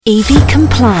EV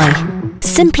Comply,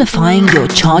 simplifying your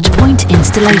charge point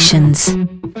installations.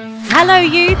 Hello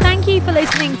you, thank you for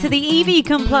listening to the EV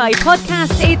Comply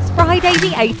podcast. It's Friday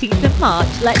the 18th of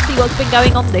March. Let's see what's been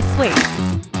going on this week.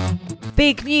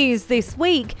 Big news this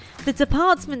week. The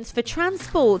Department for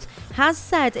Transport has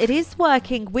said it is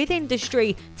working with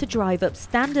industry to drive up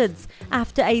standards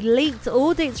after a leaked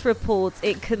audit report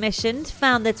it commissioned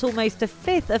found that almost a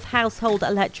fifth of household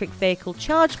electric vehicle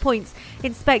charge points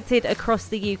inspected across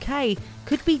the UK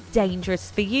could be dangerous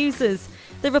for users.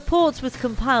 The report was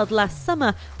compiled last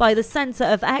summer by the Centre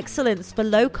of Excellence for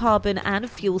Low Carbon and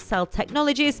Fuel Cell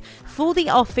Technologies for the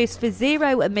Office for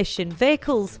Zero Emission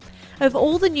Vehicles. Of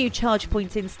all the new charge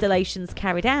point installations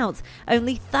carried out,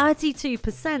 only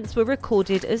 32% were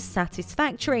recorded as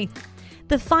satisfactory.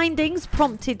 The findings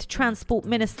prompted Transport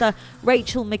Minister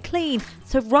Rachel Maclean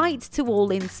to write to all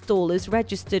installers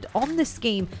registered on the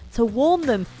scheme to warn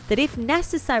them that if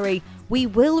necessary, we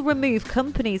will remove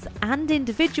companies and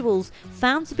individuals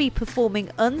found to be performing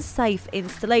unsafe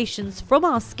installations from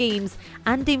our schemes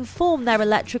and inform their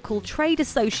electrical trade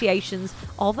associations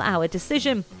of our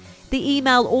decision. The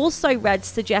email also read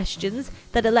suggestions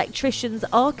that electricians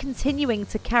are continuing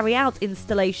to carry out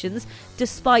installations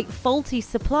despite faulty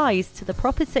supplies to the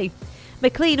property.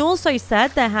 Maclean also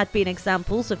said there had been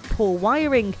examples of poor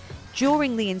wiring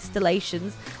during the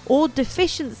installations or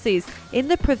deficiencies in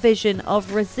the provision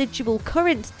of residual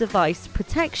current device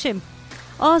protection.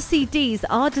 RCDs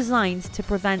are designed to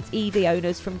prevent EV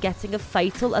owners from getting a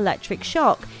fatal electric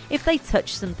shock if they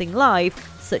touch something live,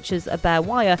 such as a bare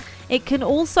wire. It can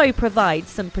also provide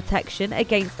some protection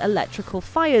against electrical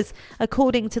fires,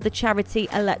 according to the charity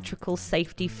Electrical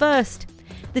Safety First.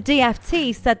 The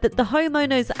DFT said that the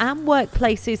homeowners and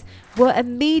workplaces were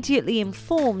immediately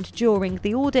informed during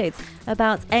the audit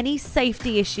about any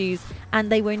safety issues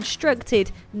and they were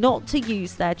instructed not to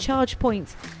use their charge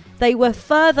point. They were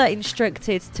further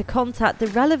instructed to contact the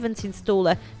relevant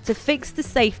installer to fix the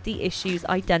safety issues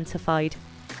identified.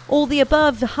 All the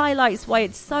above highlights why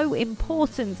it's so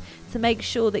important to make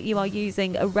sure that you are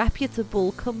using a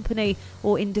reputable company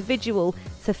or individual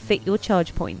to fit your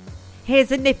charge point.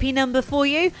 Here's a nippy number for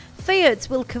you. Fiat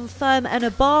will confirm an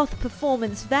Abarth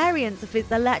performance variant of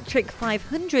its electric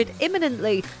 500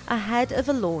 imminently ahead of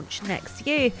a launch next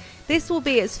year. This will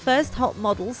be its first hot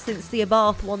model since the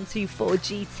Abarth 124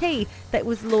 GT that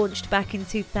was launched back in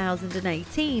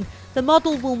 2018. The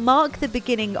model will mark the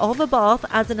beginning of Abarth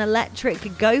as an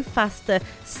electric Go Faster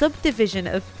subdivision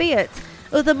of Fiat.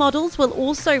 Other models will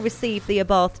also receive the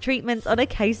Abarth treatment on a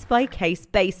case-by-case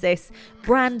basis.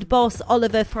 Brand boss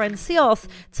Oliver Francios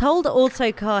told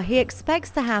Autocar he expects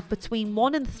to have between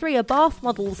 1 and 3 Abarth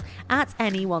models at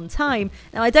any one time.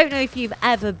 Now, I don't know if you've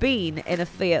ever been in a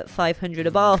Fiat 500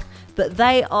 Abarth, but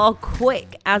they are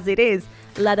quick as it is,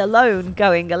 let alone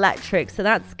going electric. So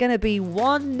that's going to be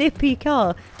one nippy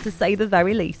car, to say the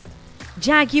very least.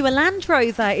 Jaguar Land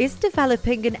Rover is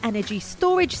developing an energy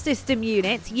storage system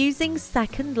unit using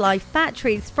Second Life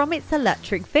batteries from its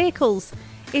electric vehicles.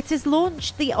 It has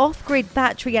launched the off-grid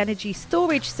battery energy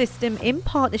storage system in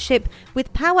partnership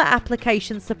with power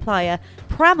application supplier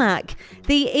Pramac.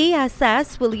 The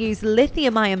ESS will use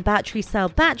lithium-ion battery cell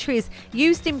batteries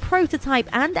used in prototype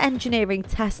and engineering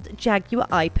test Jaguar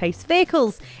I-Pace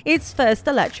vehicles, its first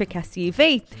electric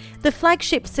SUV. The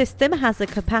flagship system has a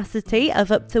capacity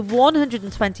of up to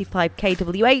 125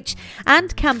 kWh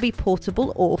and can be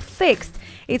portable or fixed.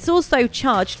 It's also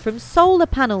charged from solar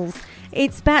panels.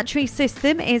 Its battery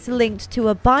system is linked to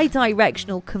a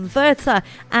bidirectional converter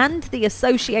and the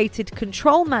associated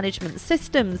control management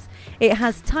systems. It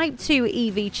has Type 2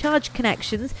 EV charge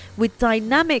connections with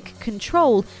dynamic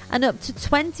control and up to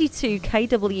 22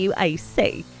 kW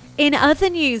AC. In other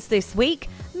news this week,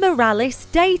 Moralis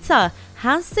Data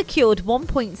has secured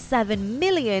 1.7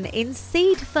 million in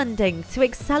seed funding to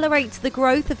accelerate the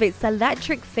growth of its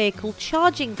electric vehicle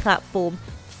charging platform,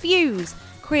 Fuse,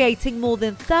 creating more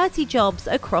than 30 jobs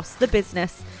across the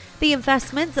business. The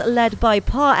investment, led by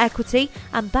Par Equity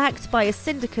and backed by a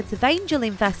syndicate of angel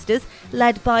investors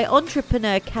led by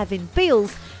entrepreneur Kevin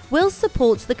Beals, will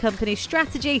support the company's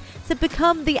strategy to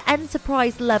become the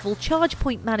enterprise-level charge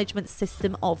point management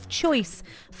system of choice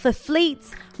for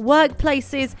fleets,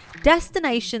 workplaces,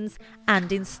 destinations and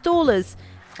installers,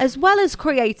 as well as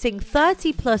creating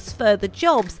 30+ further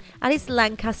jobs at its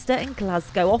Lancaster and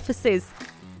Glasgow offices.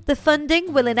 The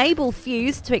funding will enable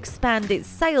Fuse to expand its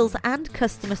sales and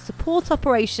customer support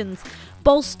operations,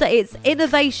 bolster its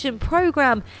innovation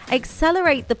program,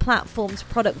 accelerate the platform's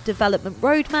product development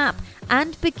roadmap,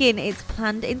 and begin its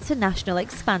planned international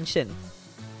expansion.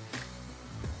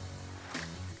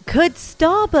 Could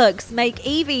Starbucks make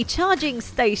EV charging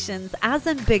stations as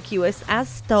ambiguous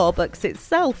as Starbucks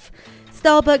itself?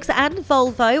 Starbucks and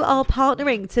Volvo are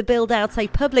partnering to build out a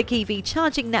public EV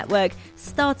charging network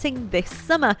starting this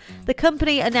summer. The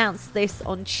company announced this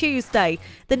on Tuesday.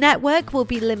 The network will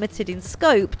be limited in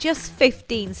scope, just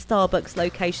 15 Starbucks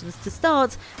locations to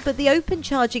start, but the open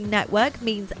charging network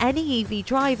means any EV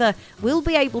driver will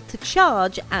be able to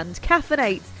charge and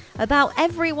caffeinate about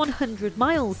every 100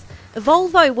 miles.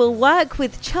 Volvo will work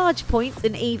with ChargePoint,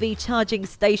 an EV charging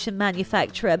station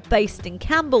manufacturer based in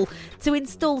Campbell, to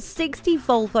install 60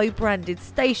 Volvo branded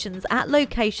stations at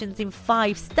locations in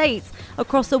 5 states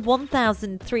across a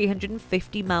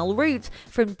 1,350 mile route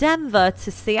from Denver to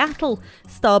Seattle,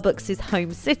 Starbucks'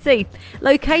 home city.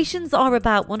 Locations are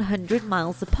about 100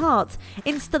 miles apart.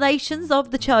 Installations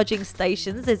of the charging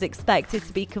stations is expected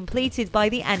to be completed by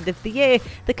the end of the year.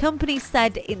 The company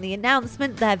said in the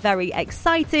announcement they're very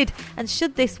excited, and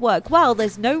should this work well,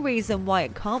 there's no reason why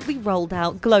it can't be rolled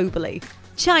out globally.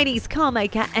 Chinese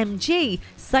carmaker MG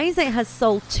says it has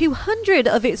sold 200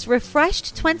 of its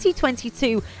refreshed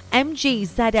 2022 MG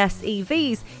ZS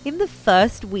EVs in the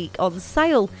first week on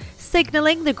sale,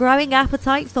 signalling the growing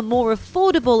appetite for more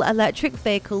affordable electric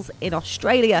vehicles in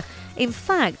Australia. In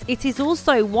fact, it is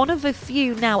also one of a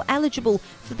few now eligible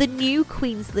for the new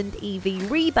Queensland EV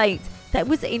rebate that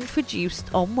was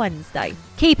introduced on Wednesday.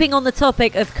 Keeping on the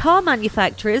topic of car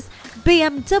manufacturers,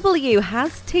 BMW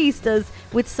has teased us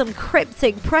with some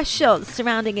cryptic press shots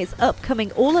surrounding its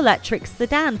upcoming all-electric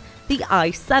sedan, the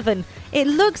i7. It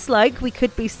looks like we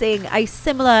could be seeing a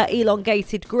similar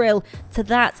elongated grille to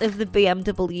that of the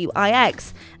BMW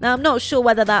iX. Now, I'm not sure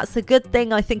whether that's a good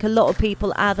thing. I think a lot of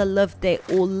people either loved it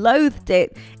or loathed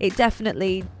it. It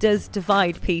definitely does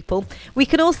divide people. We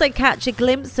can also catch a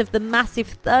glimpse of the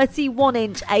massive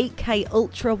 31-inch 8K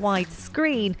ultra-wide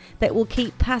screen that will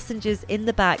keep passengers in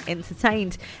the back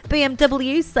entertained.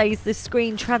 BMW says the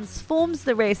screen transforms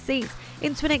the rear seats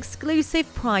into an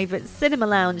exclusive private cinema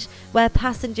lounge where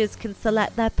passengers can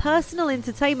select their personal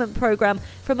entertainment program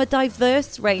from a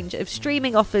diverse range of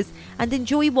streaming offers and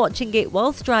enjoy watching it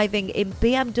whilst driving in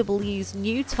BMW's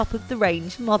new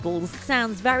top-of-the-range models.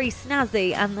 Sounds very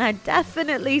snazzy, and they're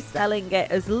definitely selling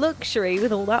it as luxury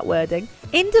with all that wording.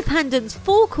 Independent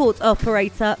forecourt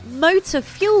operator Motor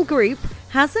Fuel Group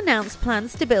has announced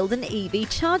plans to build an EV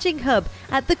charging hub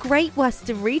at the Great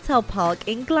Western Retail Park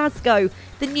in Glasgow.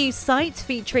 The new site,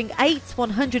 featuring 8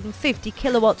 150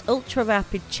 kilowatt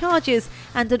ultra-rapid chargers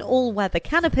and an all-weather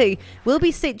canopy, will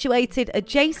be situated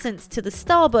adjacent to the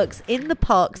Starbucks in the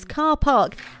park's car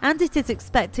park, and it is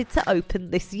expected to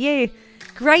open this year.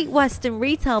 Great Western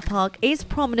Retail Park is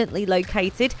prominently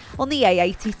located on the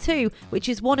A82, which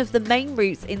is one of the main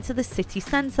routes into the city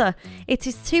centre. It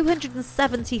is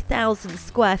 270,000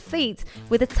 square feet,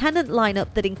 with a tenant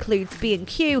lineup that includes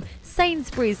B&Q,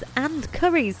 Sainsbury's and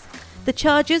Currys. The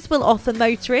chargers will offer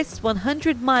motorists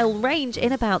 100-mile range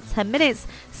in about 10 minutes,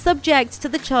 subject to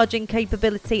the charging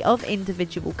capability of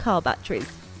individual car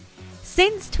batteries.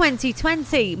 Since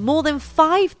 2020, more than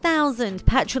 5,000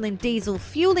 petrol and diesel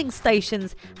fueling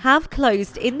stations have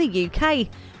closed in the UK.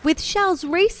 With Shell's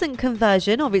recent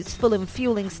conversion of its Fulham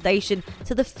fueling station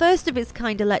to the first of its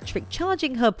kind electric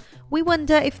charging hub, we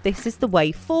wonder if this is the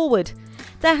way forward.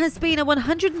 There has been a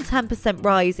 110%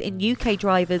 rise in UK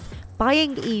drivers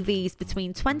buying EVs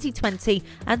between 2020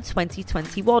 and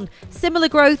 2021. Similar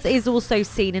growth is also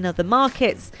seen in other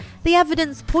markets. The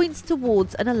evidence points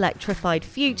towards an electrified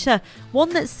future,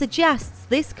 one that suggests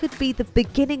this could be the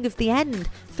beginning of the end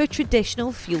for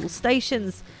traditional fuel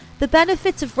stations. The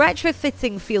benefit of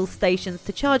retrofitting fuel stations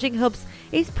to charging hubs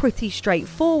is pretty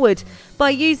straightforward.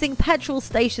 By using petrol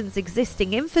stations'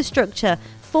 existing infrastructure,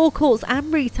 forecourts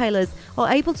and retailers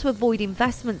are able to avoid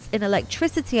investments in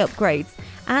electricity upgrades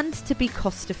and to be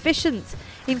cost efficient.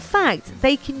 In fact,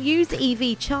 they can use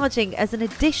EV charging as an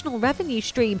additional revenue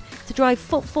stream to drive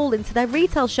footfall into their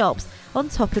retail shops on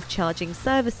top of charging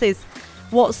services.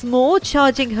 What's more,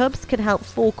 charging hubs can help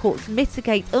forecourts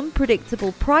mitigate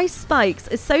unpredictable price spikes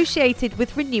associated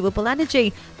with renewable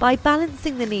energy by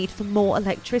balancing the need for more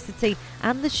electricity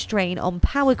and the strain on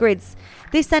power grids.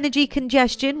 This energy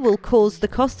congestion will cause the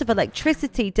cost of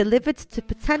electricity delivered to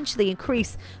potentially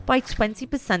increase by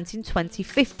 20% in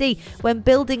 2050 when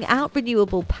building out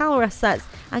renewable power assets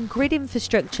and grid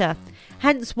infrastructure.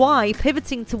 Hence why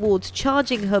pivoting towards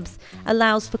charging hubs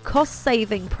allows for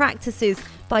cost-saving practices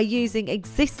by using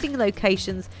existing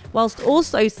locations whilst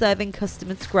also serving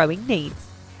customers' growing needs.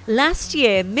 Last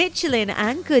year, Michelin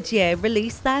and Goodyear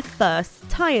released their first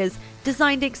tyres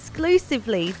designed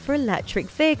exclusively for electric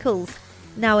vehicles.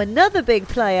 Now another big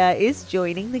player is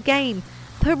joining the game.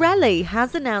 Pirelli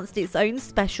has announced its own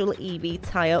special EV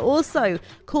tyre also,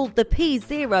 called the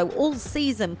P0 All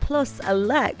Season Plus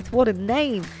Elect. What a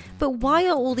name! But why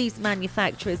are all these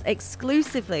manufacturers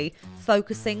exclusively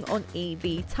focusing on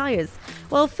EV tyres?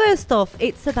 Well, first off,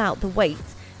 it's about the weight.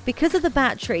 Because of the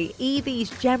battery,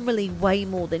 EVs generally weigh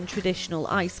more than traditional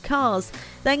ICE cars.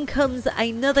 Then comes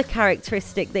another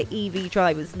characteristic that EV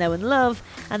drivers know and love,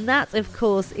 and that, of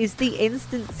course, is the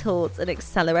instant torque and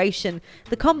acceleration.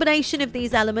 The combination of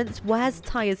these elements wears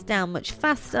tyres down much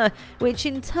faster, which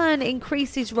in turn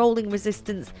increases rolling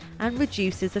resistance and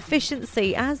reduces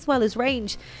efficiency as well as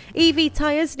range. EV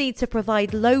tyres need to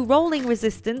provide low rolling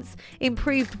resistance,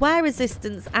 improved wear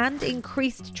resistance, and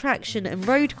increased traction and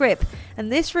road grip,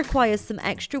 and this requires some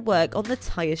extra work on the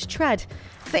tyre's tread.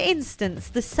 For instance,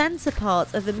 the centre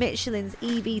part of the Michelin's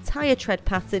EV tyre tread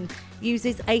pattern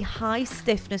uses a high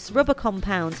stiffness rubber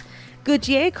compound.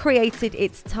 Goodyear created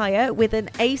its tyre with an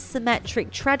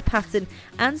asymmetric tread pattern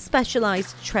and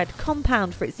specialised tread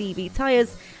compound for its EV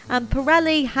tyres, and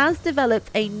Pirelli has developed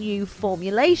a new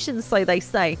formulation, so they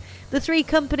say. The three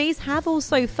companies have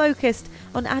also focused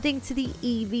on adding to the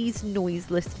EV's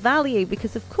noiseless value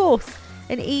because, of course,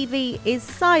 an EV is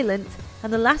silent,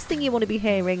 and the last thing you want to be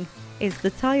hearing is the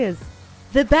tyres.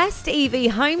 The best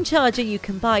EV home charger you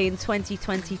can buy in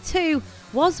 2022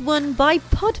 was won by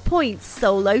PodPoint's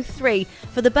Solo 3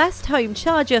 for the best home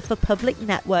charger for public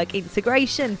network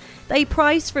integration. They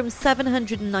price from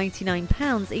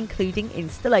 £799, including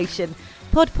installation.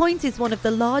 PodPoint is one of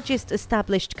the largest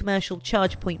established commercial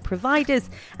charge point providers,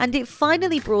 and it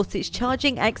finally brought its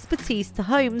charging expertise to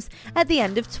homes at the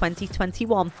end of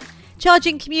 2021.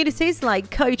 Charging communities like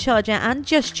CoCharger and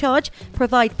Just Charge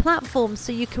provide platforms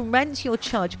so you can rent your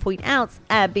charge point out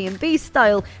Airbnb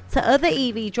style to other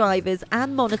EV drivers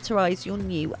and monetize your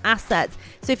new assets.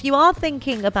 So if you are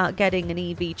thinking about getting an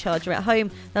EV charger at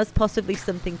home, that's possibly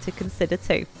something to consider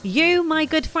too. You, my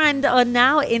good friend, are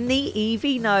now in the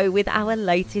EV know with our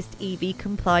latest EV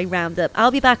Comply Roundup.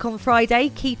 I'll be back on Friday,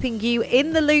 keeping you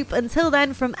in the loop. Until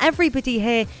then, from everybody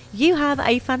here, you have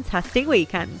a fantastic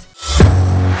weekend.